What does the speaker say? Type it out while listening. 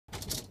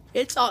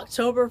It's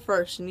October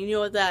 1st, and you know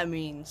what that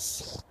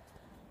means.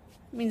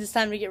 It means it's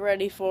time to get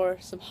ready for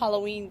some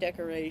Halloween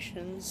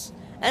decorations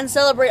and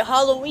celebrate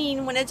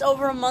Halloween when it's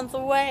over a month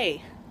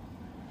away.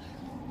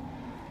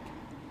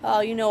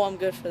 Oh, you know I'm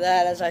good for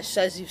that,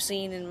 as you've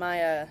seen in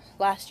my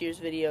last year's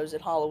videos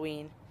at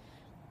Halloween.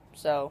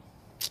 So,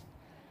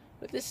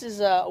 but this is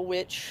a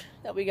witch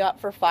that we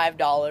got for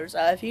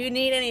 $5. If you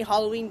need any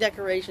Halloween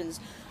decorations,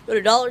 go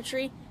to Dollar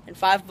Tree and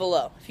Five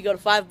Below. If you go to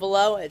Five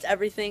Below, it's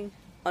everything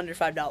under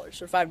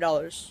 $5, or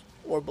 $5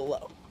 or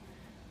below.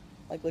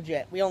 Like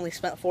legit, we only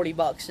spent 40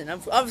 bucks, and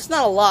it's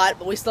not a lot,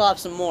 but we still have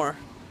some more.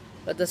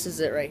 But this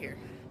is it right here.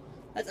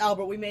 That's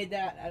Albert. We made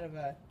that out of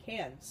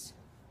cans.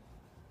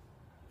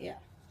 Yeah,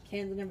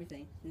 cans and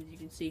everything, as you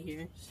can see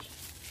here.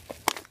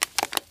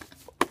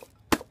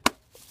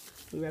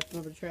 We wrapped them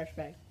up in a trash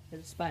bag.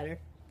 There's a spider,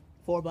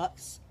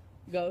 $4.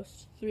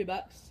 Ghost,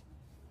 $3.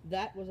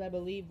 That was, I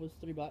believe, was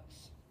 $3.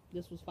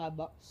 This was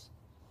 $5.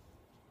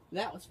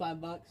 That was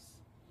 $5.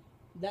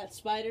 That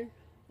spider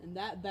and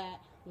that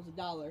bat was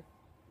 $1.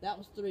 That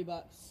was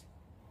 $3.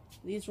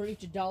 These were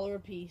each $1 a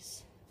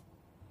piece,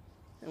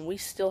 and we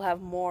still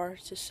have more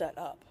to set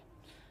up.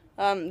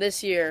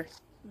 This year,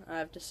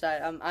 I've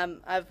decided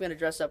I'm gonna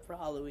dress up for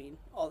Halloween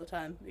all the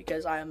time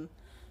because I'm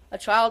a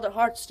child at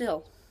heart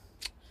still.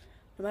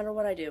 No matter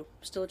what I do,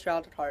 I'm still a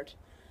child at heart.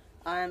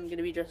 I'm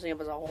gonna be dressing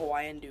up as a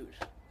Hawaiian dude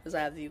because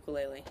I have the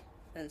ukulele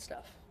and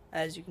stuff.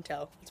 As you can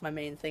tell, it's my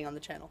main thing on the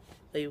channel,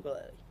 the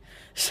ukulele.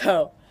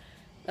 So,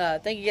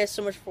 thank you guys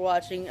so much for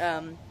watching.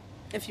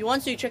 If you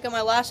want to, check out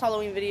my last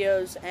Halloween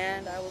videos,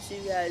 and I will see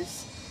you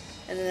guys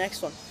in the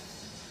next one.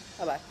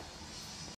 Bye-bye.